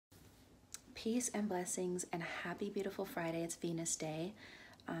Peace and blessings and happy beautiful Friday. It's Venus Day.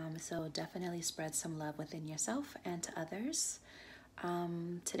 So definitely spread some love within yourself and to others.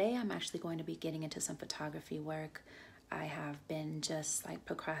 Today I'm actually going to be getting into some photography work. I have been just like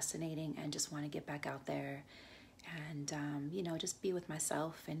procrastinating and just want to get back out there and, just be with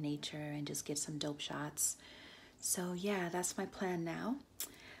myself and nature and just get some dope shots. So yeah, that's my plan now.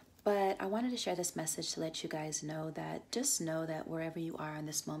 But I wanted to share this message to let you guys know that just know that wherever you are in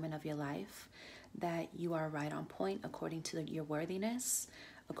this moment of your life, that you are right on point according to your worthiness,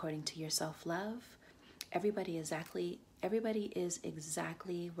 according to your self-love. Everybody is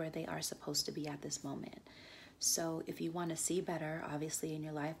exactly where they are supposed to be at this moment. So if you want to see better, obviously, in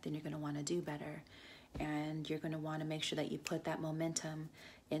your life, then you're going to want to do better. And you're going to want to make sure that you put that momentum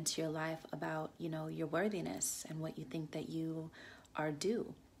into your life about, your worthiness and what you think that you are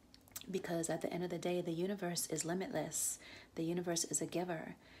due. Because at the end of the day, the universe is limitless. The universe is a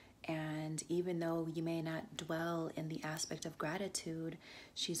giver. And even though you may not dwell in the aspect of gratitude,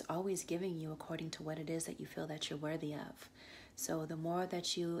 she's always giving you according to what it is that you feel that you're worthy of. So the more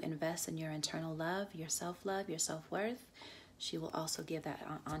that you invest in your internal love, your self-worth, she will also give that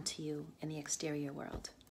onto you in the exterior world.